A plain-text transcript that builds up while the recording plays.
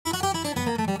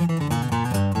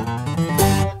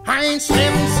changed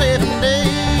 7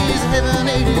 days, heaven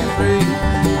 83.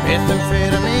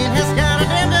 Methamphetamine has got a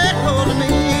damn good hold of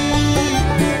me.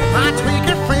 My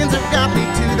tweaker friends have got me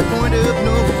to the point of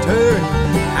no return.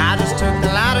 I just took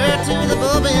the lighter to the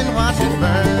bulb and watched it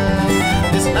burn.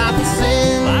 This life of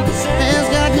sin has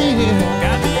got me here.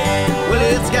 Well,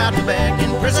 it's got me back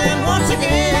in prison once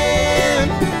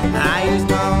again. I used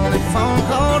my only phone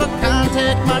call to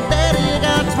contact my daddy.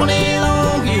 Got 20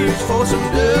 long years for some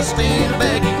dust in a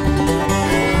baggie.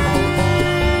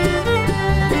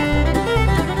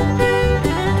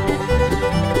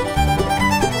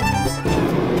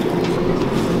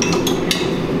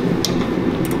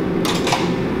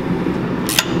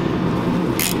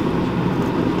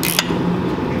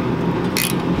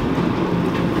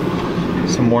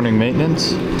 Morning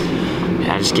maintenance.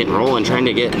 Yeah, just getting rolling, trying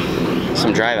to get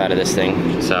some drive out of this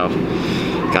thing. So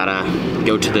gotta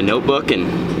go to the notebook and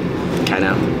kind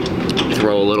of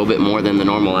throw a little bit more than the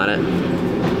normal at it.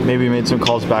 Maybe made some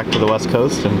calls back to the West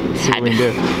Coast and see what we can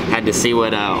do. Had to see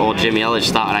what old Jimmy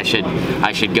Elledge thought I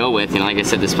should go with. You know, like I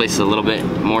said, this place is a little bit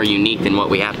more unique than what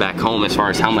we have back home as far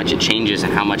as how much it changes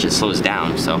and how much it slows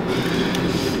down. So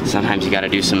sometimes you got to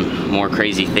do some more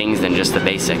crazy things than just the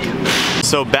basic.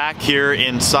 So back here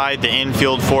inside the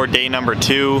infield for day number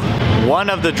 2, one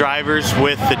of the drivers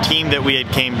with the team that we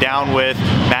had came down with,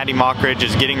 Maddie Mockridge,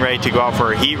 is getting ready to go out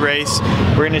for a heat race.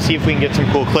 We're going to see if we can get some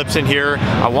cool clips in here.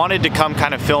 I wanted to come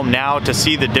kind of film now to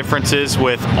see the differences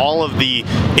with all of the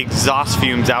exhaust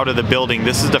fumes out of the building.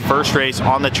 This is the first race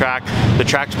on the track. The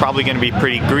track's probably going to be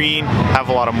pretty green, have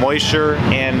a lot of moisture,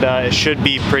 and it should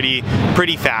be pretty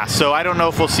fast. So I don't know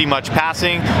if we'll see much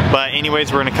passing, but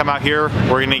anyways, we're going to come out here.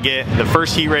 We're going to get the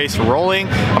first heat race rolling.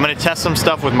 I'm going to test some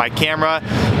stuff with my camera.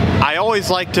 I always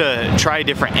like to try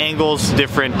different angles,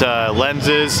 different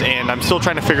lenses, and I'm still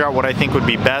trying to figure out what I think would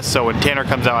be best, so when Tanner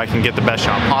comes out I can get the best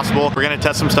shot possible. We're going to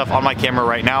test some stuff on my camera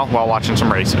right now while watching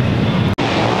some racing.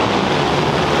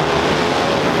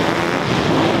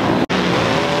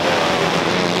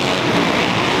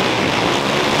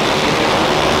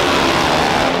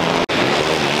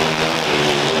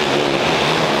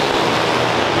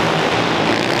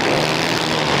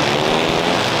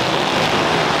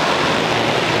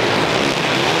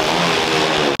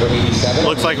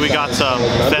 Looks like we got some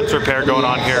fence repair going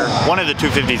on here. One of the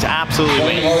 250s absolutely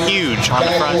went huge on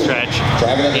the front stretch,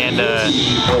 and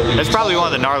it's probably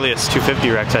one of the gnarliest 250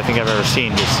 wrecks I think I've ever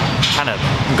seen. Just kind of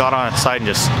got on its side and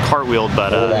just cartwheeled,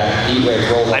 but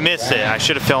I missed it. I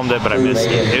should have filmed it, but I missed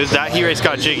it. It was that heat race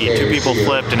got jiggy. 2 people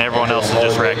flipped and everyone else is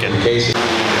just wrecking.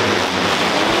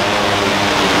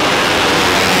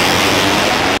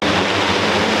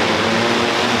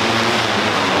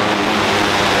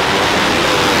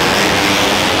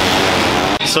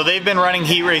 So they've been running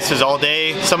heat races all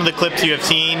day. Some of the clips you have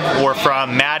seen were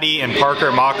from Maddie and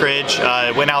Parker Mockridge.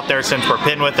 Went out there since we're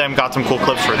pitting with them, got some cool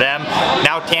clips for them.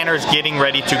 Now Tanner's getting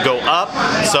ready to go up,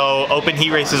 so open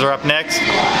heat races are up next.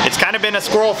 It's kind of been a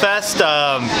squirrel fest.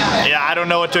 Yeah, I don't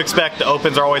know what to expect. The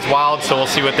opens are always wild, so we'll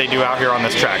see what they do out here on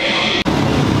this track.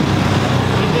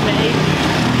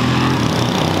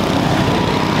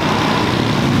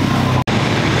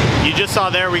 You just saw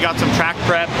there, we got some track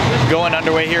prep going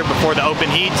underway here before the open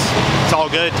heats. It's all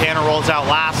good. Tanner rolls out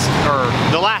last, or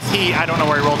the last heat. I don't know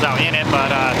where he rolls out in it,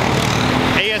 but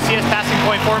ASCS passing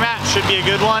point format should be a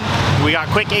good one. We got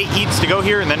quick 8 heats to go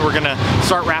here, and then we're gonna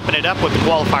start wrapping it up with the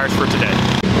qualifiers for today.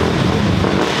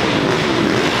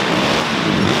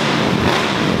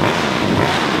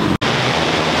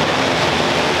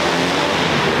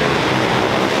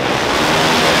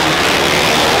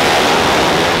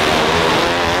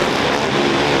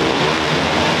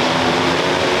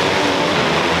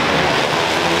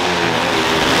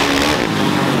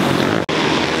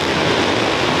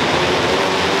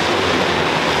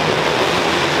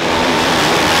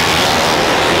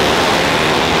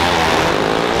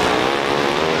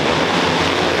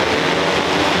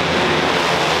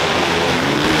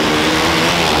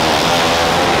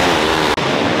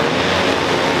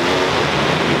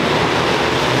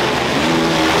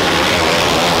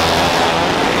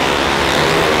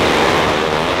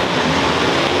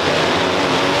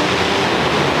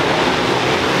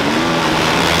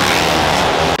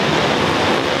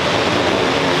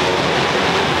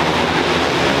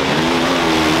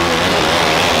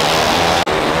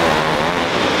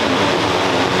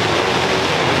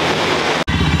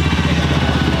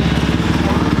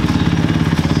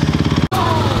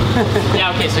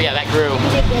 Yeah, okay, so yeah, that grew.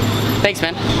 Thanks,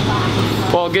 man.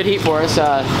 Well, good heat for us.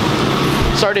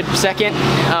 Started second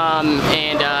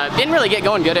and didn't really get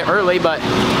going good at early, but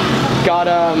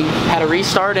had a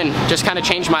restart and just kind of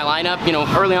changed my lineup. You know,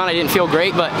 early on I didn't feel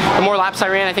great, but the more laps I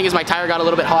ran, I think as my tire got a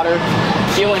little bit hotter,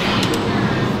 feeling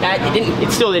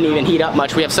it still didn't even heat up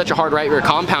much. We have such a hard right rear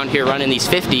compound here running these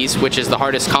 50s, which is the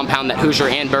hardest compound that Hoosier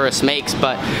and Burris makes.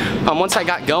 But once I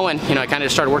got going, you know, I kind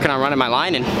of started working on running my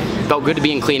line and felt good to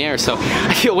be in clean air. So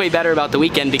I feel way better about the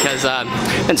weekend because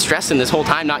I've been stressing this whole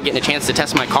time not getting a chance to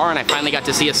test my car, and I finally got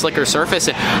to see a slicker surface.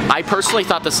 And I personally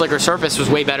thought the slicker surface was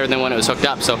way better than when it was hooked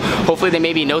up. So hopefully they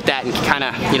maybe note that and kind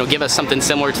of, you know, give us something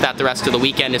similar to that the rest of the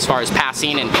weekend as far as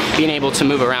passing and being able to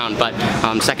move around. But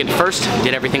second to first,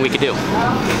 did everything we could do.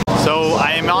 So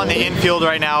I am on the infield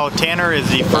right now. Tanner is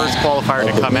the first qualifier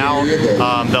to come out.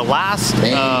 The last,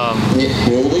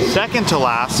 second to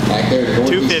last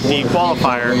 250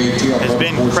 qualifier has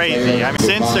been crazy. I mean,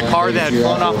 since the car that had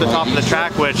flown off the top of the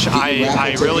track, which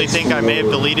I really think I may have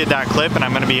deleted that clip and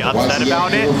I'm going to be upset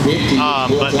about it.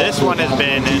 But this one has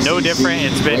been no different.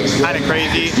 It's been kind of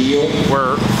crazy.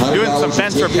 We're doing some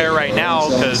fence repair right now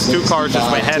because two cars just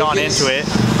went head on into it.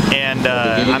 And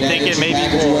I'm thinking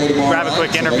maybe we'll grab a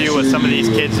quick interview with some of these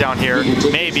kids down here.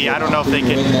 Maybe. I don't know if they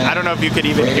can. I don't know if you could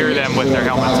even hear them with their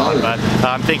helmets on, but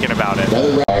I'm thinking about it.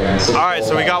 All right,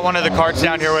 so we got one of the karts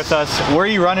down here with us. Where are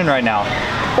you running right now?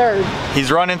 Third.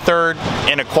 He's running third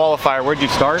in a qualifier. Where'd you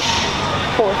start?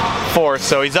 Fourth. Fourth.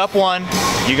 So he's up one.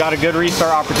 You got a good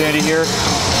restart opportunity here.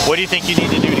 What do you think you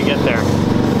need to do to get there?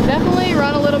 Definitely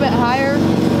run a little bit higher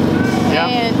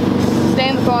and stay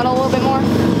in the throttle a little bit more.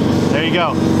 There you go.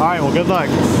 All right, well, good luck.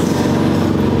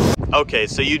 Okay,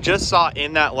 so you just saw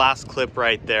in that last clip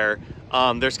right there,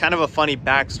 there's kind of a funny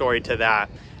backstory to that.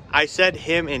 I said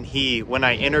him and he when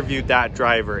I interviewed that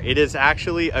driver. It is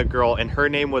actually a girl, and her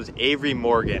name was Avery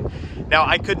Morgan. Now,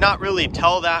 I could not really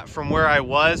tell that from where I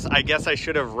was. I guess I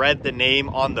should have read the name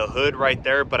on the hood right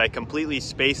there, but I completely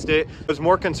spaced it. I was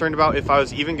more concerned about if I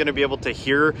was even going to be able to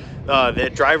hear the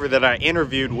driver that I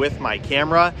interviewed with my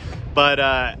camera.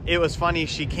 But it was funny.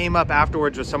 She came up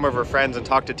afterwards with some of her friends and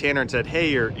talked to Tanner and said, hey,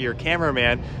 your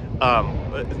cameraman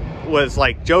was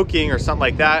like joking or something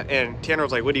like that. And Tanner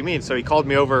was like, what do you mean? So he called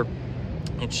me over,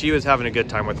 and she was having a good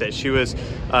time with it. She was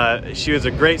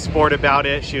a great sport about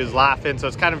it. She was laughing. So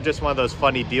it's kind of just one of those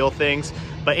funny deal things.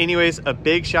 But anyways, a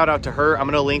big shout out to her. I'm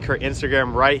going to link her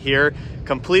Instagram right here.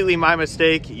 Completely my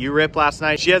mistake. You ripped last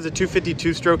night. She has a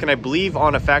 252 stroke, and I believe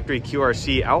on a factory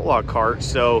QRC Outlaw Kart.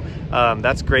 So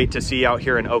that's great to see out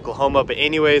here in Oklahoma. But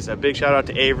anyways, a big shout out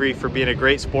to Avery for being a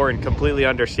great sport and completely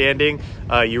understanding.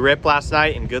 You ripped last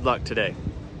night, and good luck today.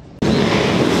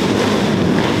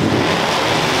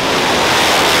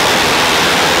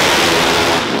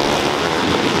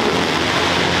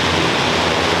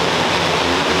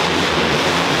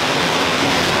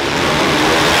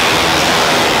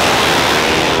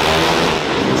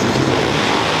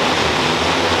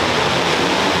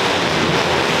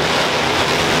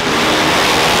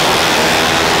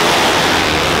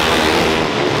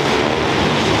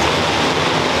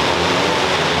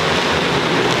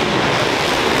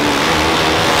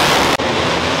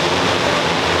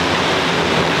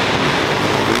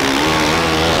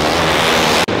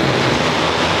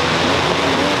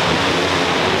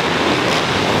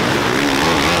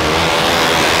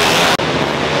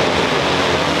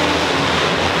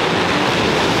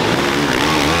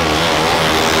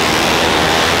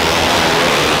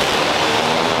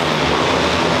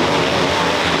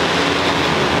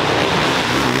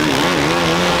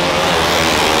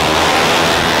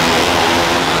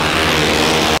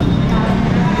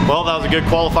 Good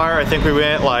qualifier. I think we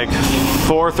went like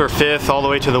 4th or 5th all the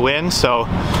way to the win, so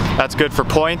that's good for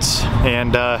points,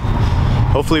 and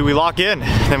hopefully we lock in,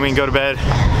 then we can go to bed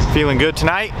feeling good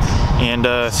tonight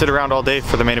and sit around all day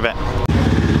for the main event.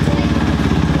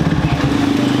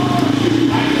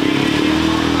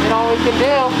 And all we can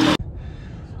do.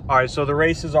 All right, so the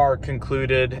races are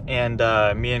concluded, and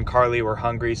me and Carly were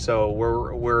hungry, so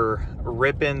we're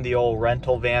ripping the old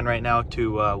rental van right now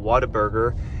to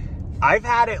Whataburger. I've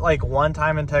had it like one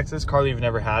time in Texas. Carly, you've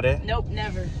never had it? Nope,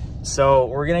 never. So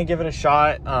we're gonna give it a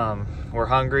shot. We're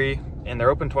hungry, and they're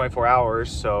open 24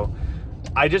 hours. So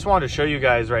I just wanted to show you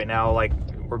guys right now, like,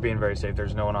 we're being very safe.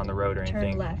 There's no one on the road or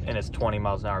anything. Turn left. And it's 20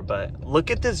 miles an hour. But look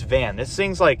at this van. This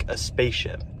thing's like a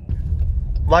spaceship.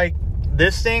 Like,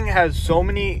 this thing has so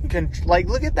many, like,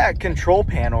 look at that control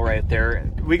panel right there.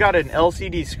 We got an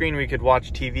LCD screen we could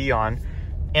watch TV on.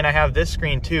 And I have this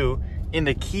screen too. And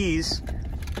the keys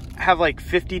have like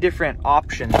 50 different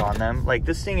options on them. Like,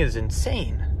 this thing is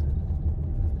insane.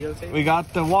 We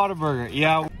got the Whataburger.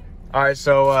 Yeah. All right,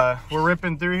 so we're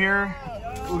ripping through here.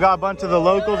 We got a bunch of the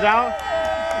locals out.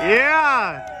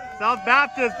 Yeah, South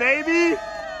Baptist, baby.